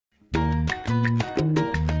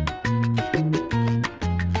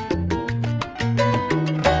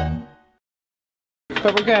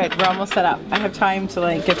but we're good. We're almost set up. I have time to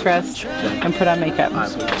like get dressed and put on makeup.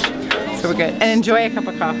 So we're good. And enjoy a cup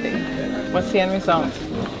of coffee. What's the end result?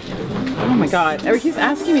 Oh my God, everyone keeps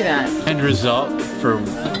asking me that. End result for,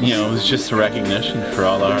 you know, is just the recognition for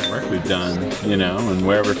all the hard work we've done, you know, and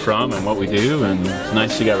where we're from and what we do, and it's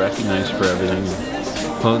nice to get recognized for everything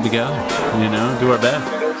and pull it together, you know, do our best.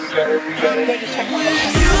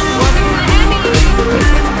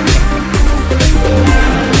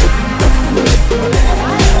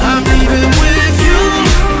 I'm leaving with you.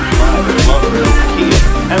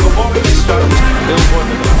 And before we get started, Billboard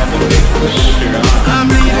with a public picture. I'm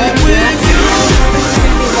leaving with you.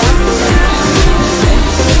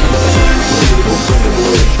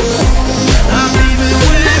 I'm leaving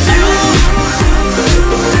with you.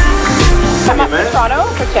 Come up to Toronto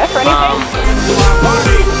for TIFF or anything?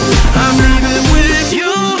 I'm leaving with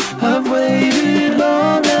you. I've waited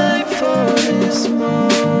all night for this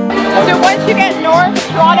moment. So once you get north of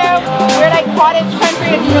Toronto, we're like cottage country.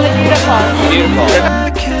 It's really beautiful. Beautiful. I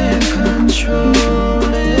can't control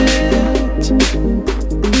it.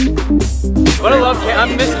 But I love Canada. I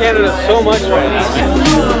miss Canada so much right now. We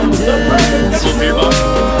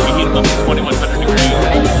heat them up to 2100 degrees.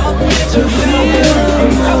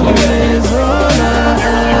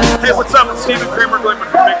 Hey, what's up? It's Stephen Kramer going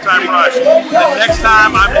with Big Time Rush. The next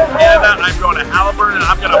time I'm in Canada, I'm going to Halliburton and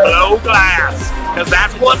I'm going to blow glass. Because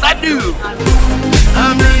that's what I do.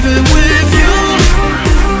 I'm leaving with you.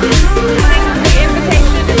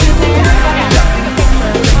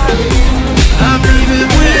 I'm leaving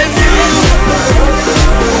with you.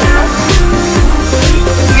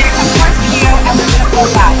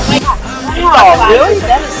 Oh, really?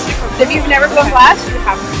 That is super cool. If you've never blown glass, you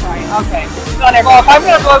have to try it. Okay. Well, if I'm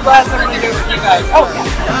going to blow glass, I'm going to do it with you guys. Oh,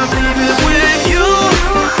 yeah. I'm leaving with you.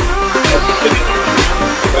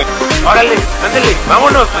 Órale, ándale,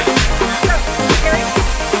 vámonos.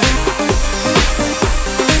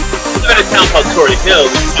 I'm in a town called Torrey Hills.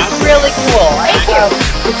 This is really cool. Thank you.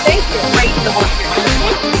 Thank you. Great the work you're doing.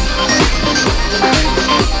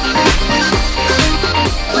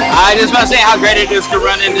 I just want to say how great it is to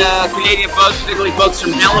run into Canadian folks, particularly folks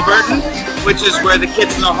from Halliburton, which is where the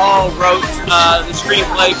Kids in the Hall wrote the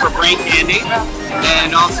screenplay for Brain Candy.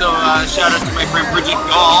 And also shout out to my friend Bridget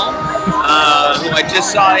Gall, who I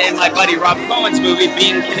just saw in my buddy Rob Cohen's movie,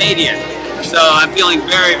 Being Canadian. So I'm feeling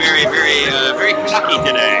very, very, very Kentucky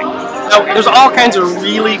today. So there's all kinds of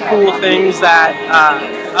really cool things that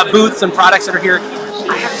booths and products that are here.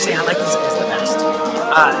 I have to say, I like these guys the best.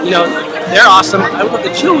 You know, they're awesome. I would love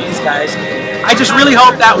to chill with these guys. I just really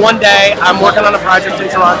hope that one day I'm working on a project in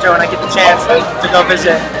Toronto and I get the chance to go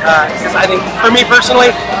visit. Because I think, for me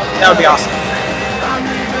personally, that would be awesome.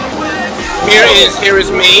 Here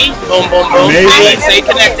is me. Boom, boom, boom. Stay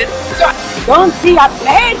connected. Don't be a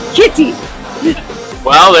bad kitty.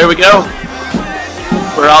 Well, there we go.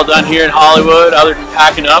 We're all done here in Hollywood, other than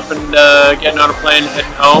packing up and getting on a plane and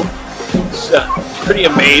heading home. It's a pretty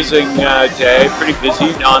amazing day, pretty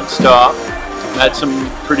busy, non-stop. Met some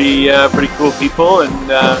pretty cool people, and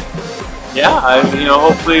yeah, you know,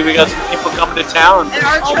 hopefully we got some people coming to town. And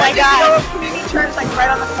our church, community church, like right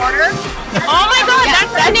on the corner. Oh my God,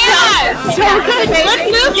 that's bananas! So good. Let's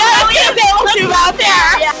move. Yeah, let's move out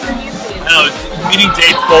there. No, meeting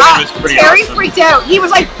Dave Foley was pretty Terry awesome. freaked out. He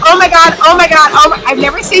was like, oh my God, oh my God, oh my, I've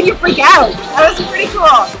never seen you freak out. That was pretty cool.